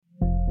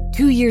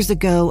2 years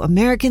ago,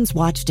 Americans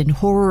watched in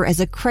horror as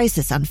a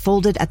crisis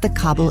unfolded at the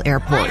Kabul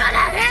airport.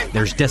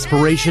 There's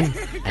desperation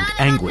and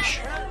anguish.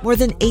 More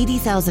than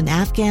 80,000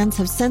 Afghans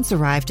have since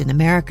arrived in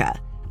America,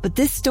 but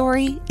this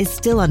story is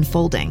still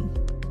unfolding.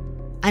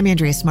 I'm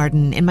Andrea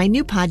Martin. In my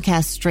new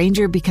podcast,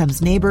 Stranger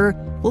Becomes Neighbor,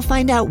 we'll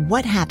find out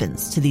what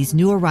happens to these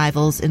new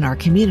arrivals in our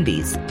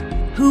communities.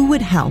 Who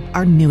would help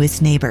our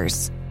newest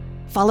neighbors?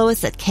 Follow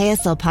us at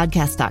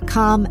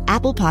kslpodcast.com,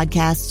 Apple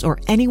Podcasts, or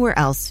anywhere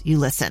else you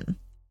listen.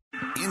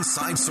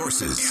 Inside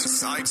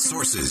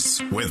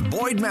Sources with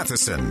Boyd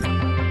Matheson.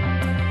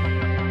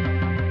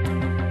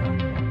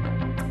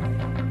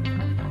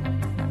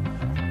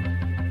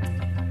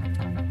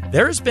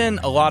 There's been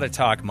a lot of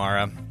talk,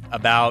 Mara,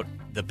 about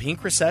the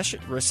pink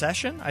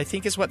recession, I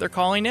think is what they're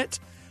calling it,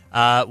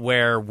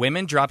 where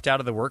women dropped out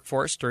of the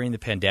workforce during the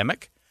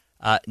pandemic.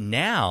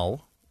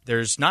 Now,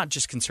 there's not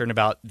just concern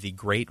about the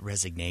Great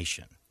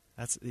Resignation.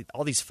 That's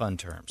all these fun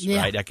terms,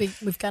 right?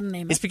 We've got to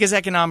name it. It's because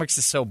economics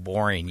is so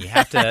boring. You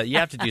have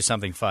to do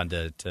something fun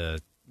to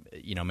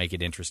make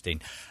it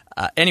interesting.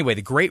 Anyway,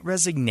 the Great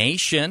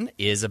Resignation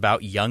is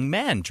about young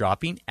men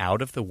dropping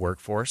out of the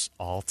workforce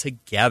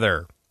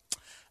altogether.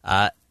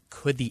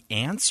 Could the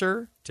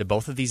answer to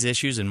both of these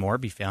issues and more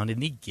be found in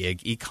the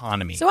gig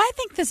economy? So I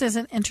think this is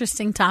an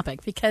interesting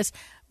topic because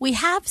we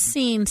have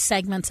seen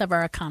segments of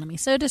our economy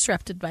so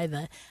disrupted by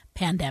the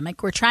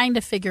pandemic. We're trying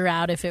to figure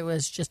out if it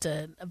was just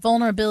a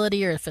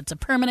vulnerability or if it's a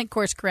permanent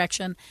course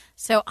correction.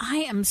 So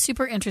I am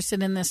super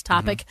interested in this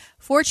topic. Mm-hmm.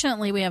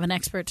 Fortunately, we have an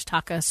expert to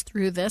talk us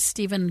through this.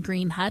 Stephen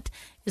Greenhut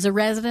is a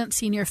resident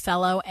senior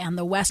fellow and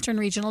the Western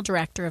Regional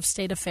Director of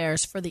State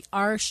Affairs for the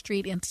R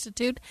Street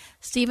Institute.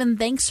 Stephen,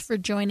 thanks for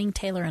joining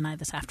Taylor and I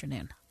this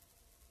afternoon.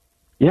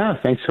 Yeah,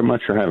 thanks so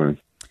much for having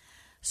me.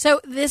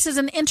 So this is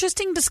an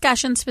interesting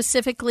discussion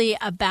specifically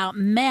about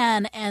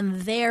men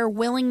and their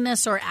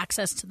willingness or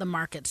access to the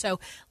market. So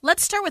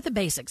let's start with the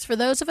basics. For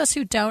those of us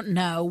who don't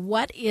know,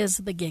 what is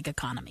the gig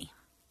economy?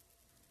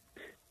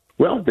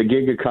 Well, the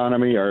gig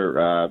economy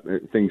are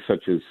things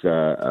such as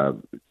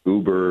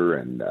Uber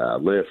and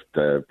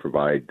Lyft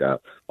provide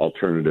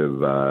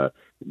alternative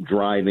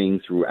driving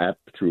through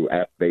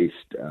app-based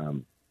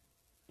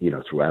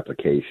through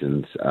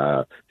applications.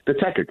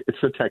 It's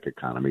the tech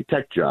economy,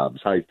 tech jobs,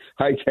 high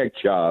tech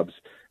jobs,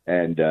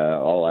 and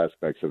all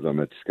aspects of them.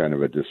 It's kind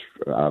of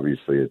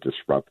obviously a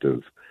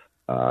disruptive.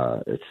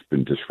 It's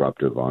been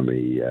disruptive on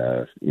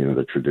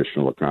the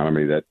traditional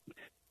economy that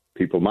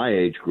people my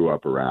age grew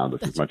up around.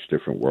 It's a much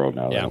different world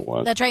now than it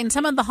was. That's right. And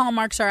some of the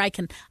hallmarks are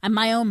I'm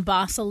my own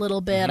boss a little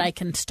bit. Mm-hmm. I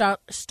can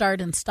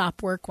start and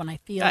stop work when I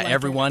feel like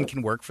everyone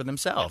can work for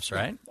themselves,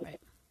 right?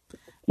 Right.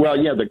 Well,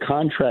 yeah, the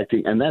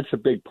contracting, and that's a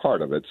big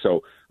part of it.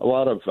 So a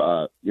lot of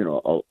a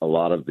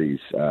lot of these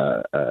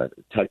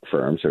tech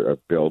firms are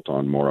built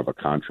on more of a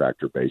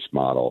contractor-based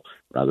model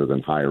rather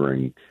than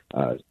hiring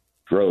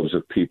droves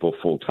of people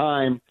full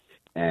time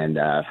and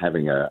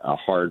having a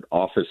hard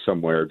office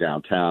somewhere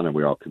downtown, and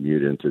we all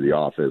commute into the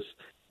office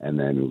and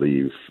then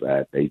leave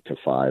at 8 to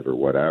 5 or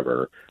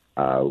whatever.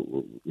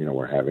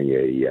 We're having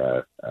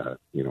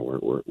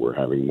we're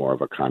having more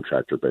of a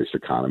contractor-based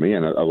economy,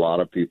 and a lot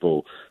of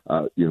people,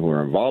 who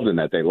are involved in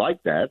that, they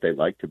like that. They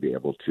like to be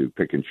able to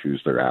pick and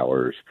choose their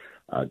hours.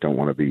 Don't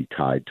want to be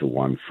tied to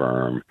one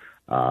firm.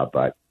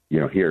 But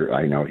here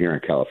in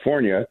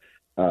California,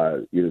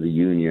 the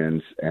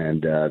unions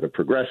and the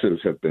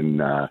progressives have been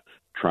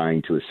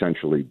trying to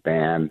essentially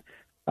ban.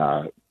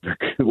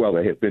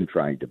 They have been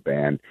trying to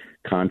ban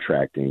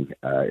contracting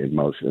in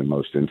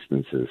most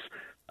instances.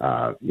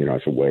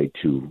 As a way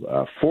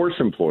to force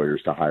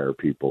employers to hire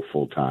people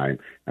full time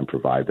and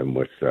provide them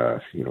with, a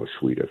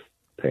suite of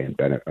pay and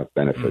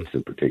benefits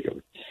in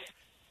particular.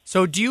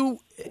 So, do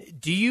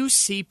you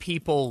see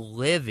people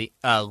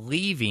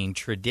leaving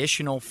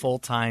traditional full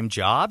time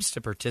jobs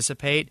to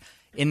participate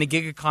in the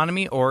gig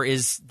economy, or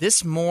is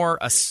this more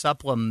a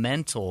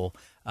supplemental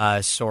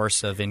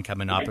source of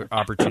income and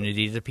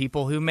opportunity to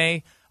people who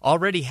may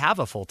already have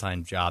a full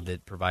time job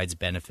that provides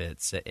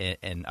benefits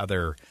and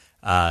other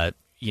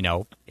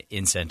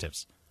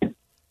incentives?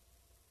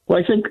 Well,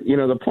 I think,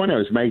 the point I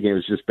was making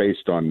was just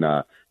based on,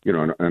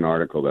 an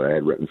article that I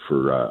had written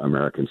for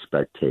American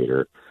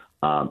Spectator,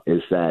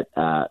 is that,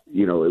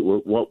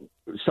 what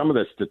some of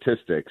the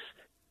statistics,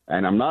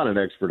 and I'm not an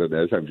expert at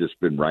this, I've just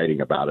been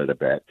writing about it a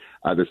bit.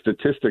 The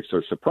statistics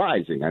are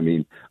surprising. I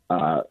mean,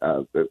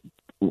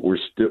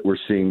 we're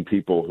seeing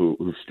people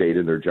who've stayed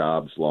in their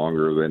jobs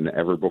longer than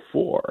ever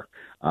before,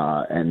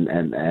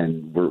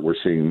 and we're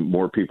seeing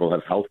more people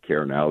have health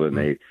care now than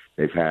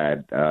they've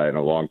had in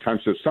a long time.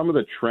 So some of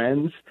the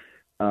trends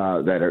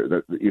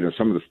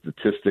some of the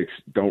statistics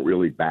don't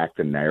really back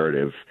the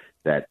narrative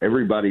that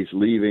everybody's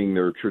leaving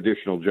their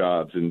traditional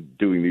jobs and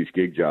doing these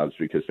gig jobs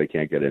because they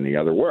can't get any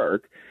other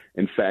work.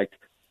 In fact,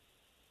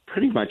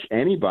 pretty much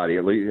anybody,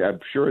 at least I'm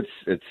sure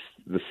it's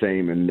the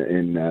same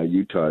in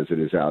Utah as it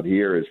is out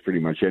here, is pretty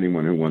much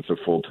anyone who wants a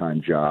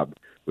full-time job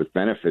with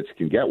benefits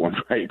can get one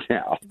right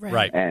now.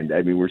 Right. And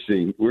I mean, we're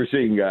seeing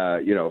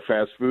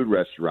fast food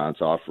restaurants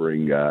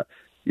offering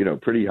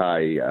pretty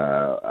high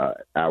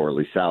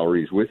hourly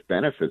salaries with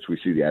benefits. We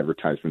see the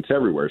advertisements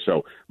everywhere.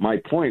 So my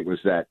point was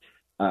that,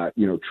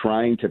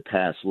 trying to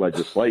pass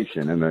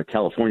legislation, and the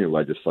California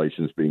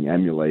legislation is being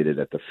emulated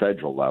at the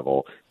federal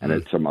level and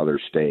at some other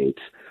states,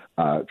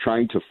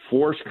 trying to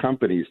force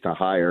companies to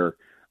hire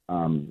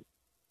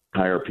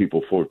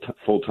people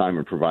full-time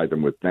and provide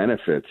them with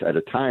benefits at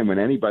a time when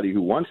anybody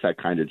who wants that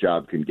kind of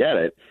job can get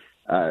it.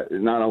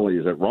 Not only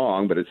is it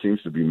wrong, but it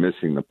seems to be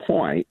missing the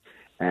point.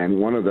 And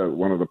one of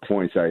the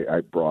points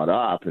I brought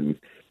up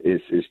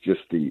is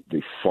just the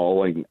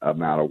falling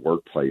amount of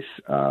workplace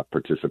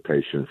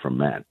participation from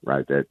men,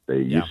 right? That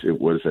it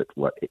was at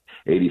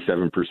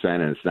 87%,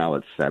 and it's now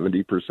at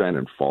 70%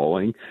 and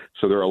falling.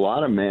 So there are a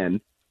lot of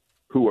men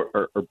who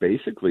are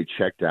basically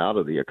checked out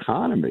of the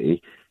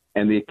economy.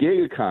 And the gig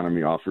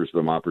economy offers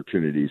them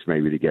opportunities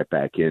maybe to get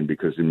back in,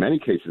 because in many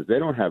cases they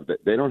don't have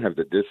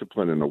the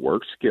discipline and the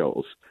work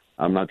skills.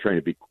 I'm not trying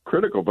to be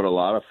critical, but a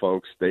lot of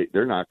folks,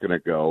 they're not going to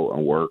go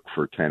and work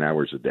for 10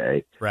 hours a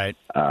day. Right.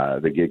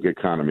 The gig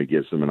economy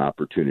gives them an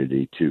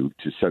opportunity to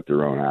set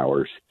their own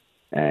hours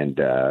and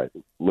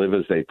live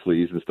as they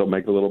please and still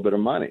make a little bit of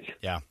money.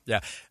 Yeah.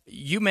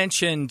 You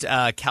mentioned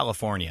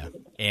California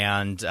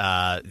and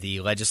the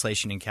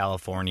legislation in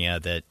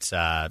California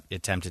that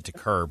attempted to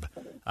curb,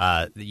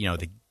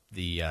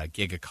 the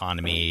gig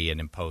economy and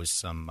impose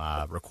some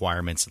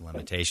requirements and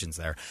limitations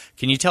there.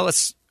 Can you tell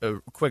us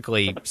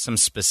quickly some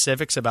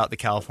specifics about the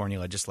California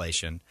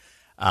legislation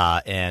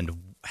and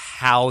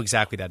how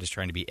exactly that is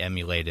trying to be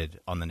emulated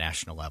on the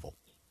national level?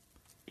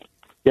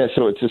 Yeah,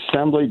 so it's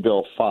Assembly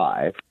Bill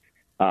 5.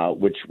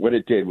 Which what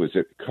it did was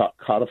it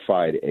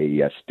codified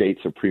a state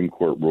Supreme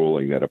Court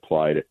ruling that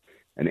applied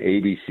an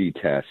ABC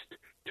test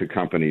to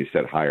companies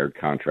that hired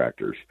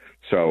contractors.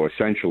 So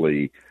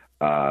essentially,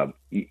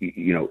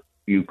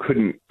 you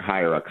couldn't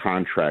hire a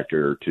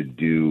contractor to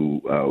do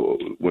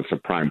what's a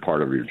prime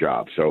part of your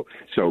job. So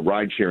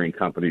ride-sharing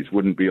companies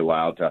wouldn't be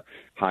allowed to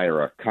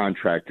hire a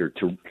contractor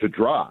to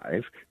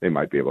drive. They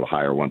might be able to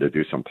hire one to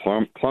do some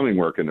plumbing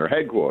work in their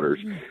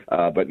headquarters,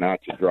 but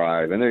not to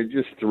drive. And there are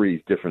just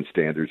three different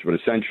standards. But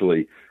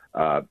essentially,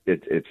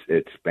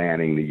 it's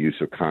banning the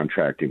use of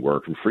contracting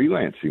work and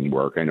freelancing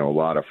work. I know a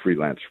lot of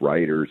freelance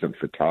writers and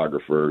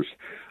photographers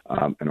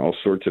and all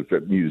sorts of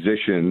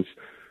musicians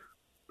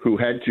who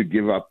had to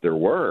give up their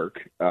work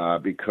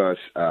because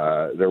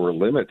there were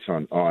limits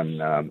on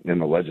in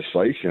the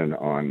legislation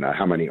on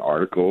how many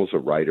articles a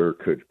writer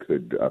could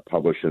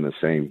publish in the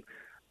same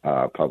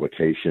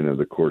publication in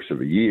the course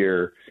of a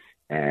year.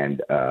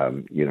 And,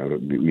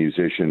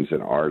 musicians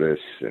and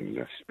artists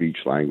and speech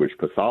language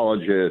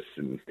pathologists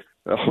and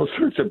all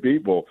sorts of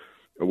people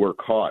were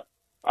caught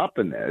up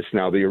in this.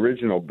 Now, the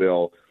original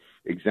bill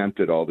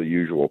exempted all the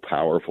usual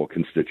powerful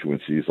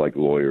constituencies like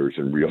lawyers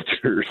and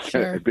realtors.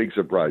 Sure. Big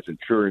surprise,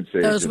 insurance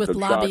agents. Those with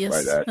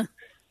lobbyists. By that.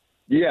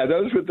 Yeah,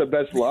 those with the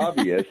best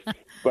lobbyists.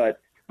 But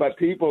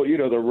people,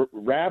 the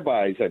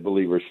rabbis, I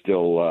believe, are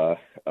still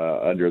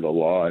under the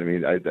law. I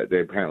mean, they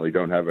apparently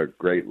don't have a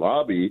great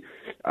lobby.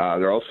 There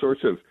are all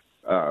sorts of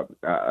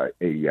a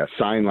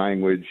sign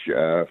language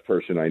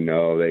person I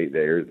know.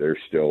 They're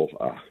still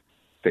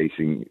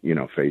facing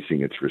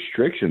its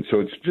restrictions.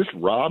 So it's just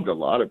robbed a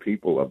lot of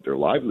people of their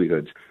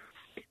livelihoods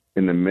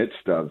in the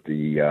midst of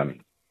the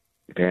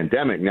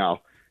pandemic.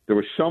 Now, there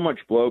was so much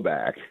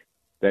blowback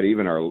that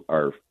even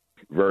our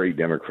very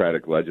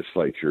democratic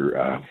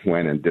legislature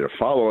went and did a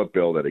follow-up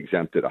bill that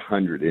exempted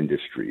 100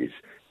 industries.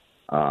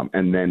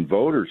 And then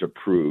voters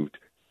approved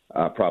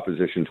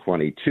Proposition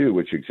 22,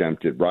 which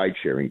exempted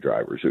ride-sharing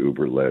drivers,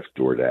 Uber, Lyft,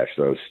 DoorDash,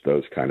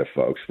 those kind of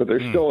folks. But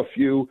there's still a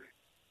few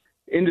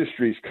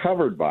industries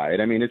covered by it.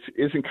 I mean,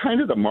 isn't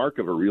kind of the mark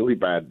of a really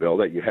bad bill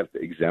that you have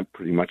to exempt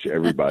pretty much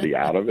everybody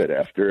out of it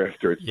after it's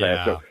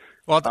passed. So,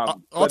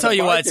 well, I'll tell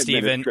you what,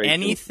 Stephen,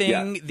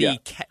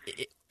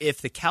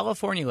 if the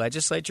California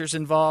legislature's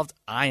involved,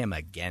 I am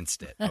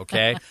against it,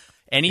 okay?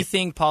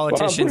 Anything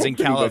politicians in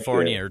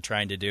California are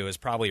trying to do is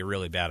probably a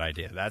really bad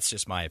idea. That's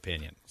just my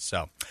opinion.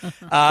 So,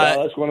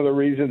 that's one of the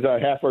reasons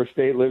half our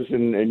state lives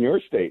in your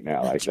state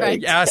now. I think.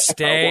 Right. Yeah,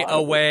 stay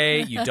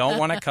away. You don't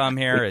want to come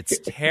here. It's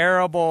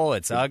terrible.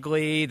 It's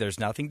ugly. There's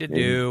nothing to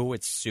do.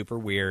 It's super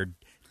weird.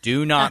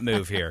 Do not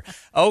move here.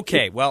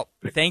 Okay. Well,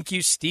 thank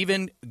you,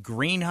 Stephen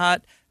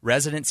Greenhut,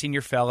 Resident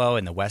Senior Fellow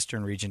and the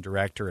Western Region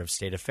Director of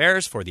State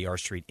Affairs for the R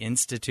Street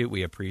Institute.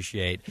 We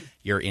appreciate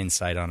your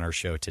insight on our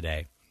show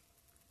today.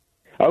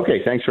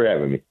 Okay, thanks for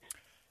having me.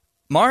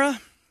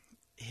 Mara,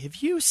 have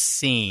you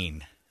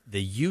seen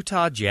the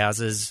Utah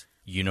Jazz's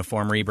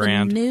uniform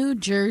rebrand? The New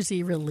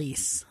Jersey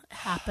release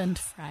happened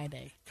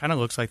Friday. Kind of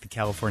looks like the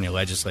California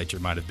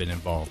legislature might have been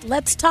involved.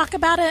 Let's talk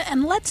about it,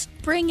 and let's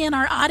bring in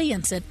our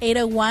audience at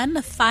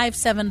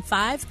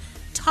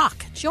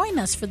 801-575-TALK. Join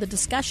us for the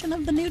discussion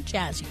of the new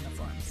Jazz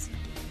uniforms.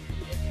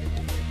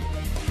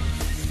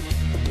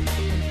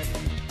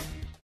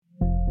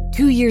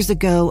 Two years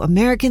ago,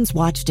 Americans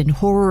watched in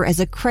horror as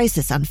a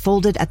crisis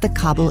unfolded at the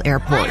Kabul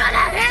airport.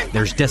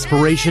 There's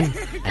desperation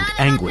and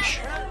anguish.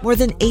 More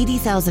than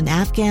 80,000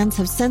 Afghans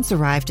have since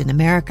arrived in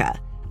America.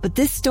 But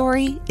this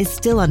story is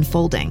still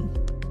unfolding.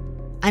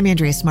 I'm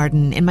Andrea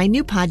Smartin. In my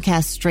new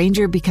podcast,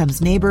 Stranger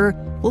Becomes Neighbor,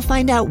 we'll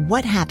find out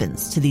what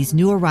happens to these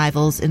new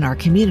arrivals in our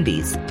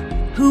communities.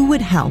 Who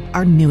would help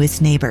our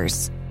newest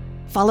neighbors?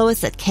 Follow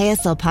us at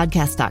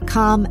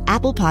kslpodcast.com,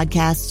 Apple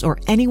Podcasts, or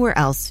anywhere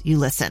else you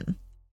listen.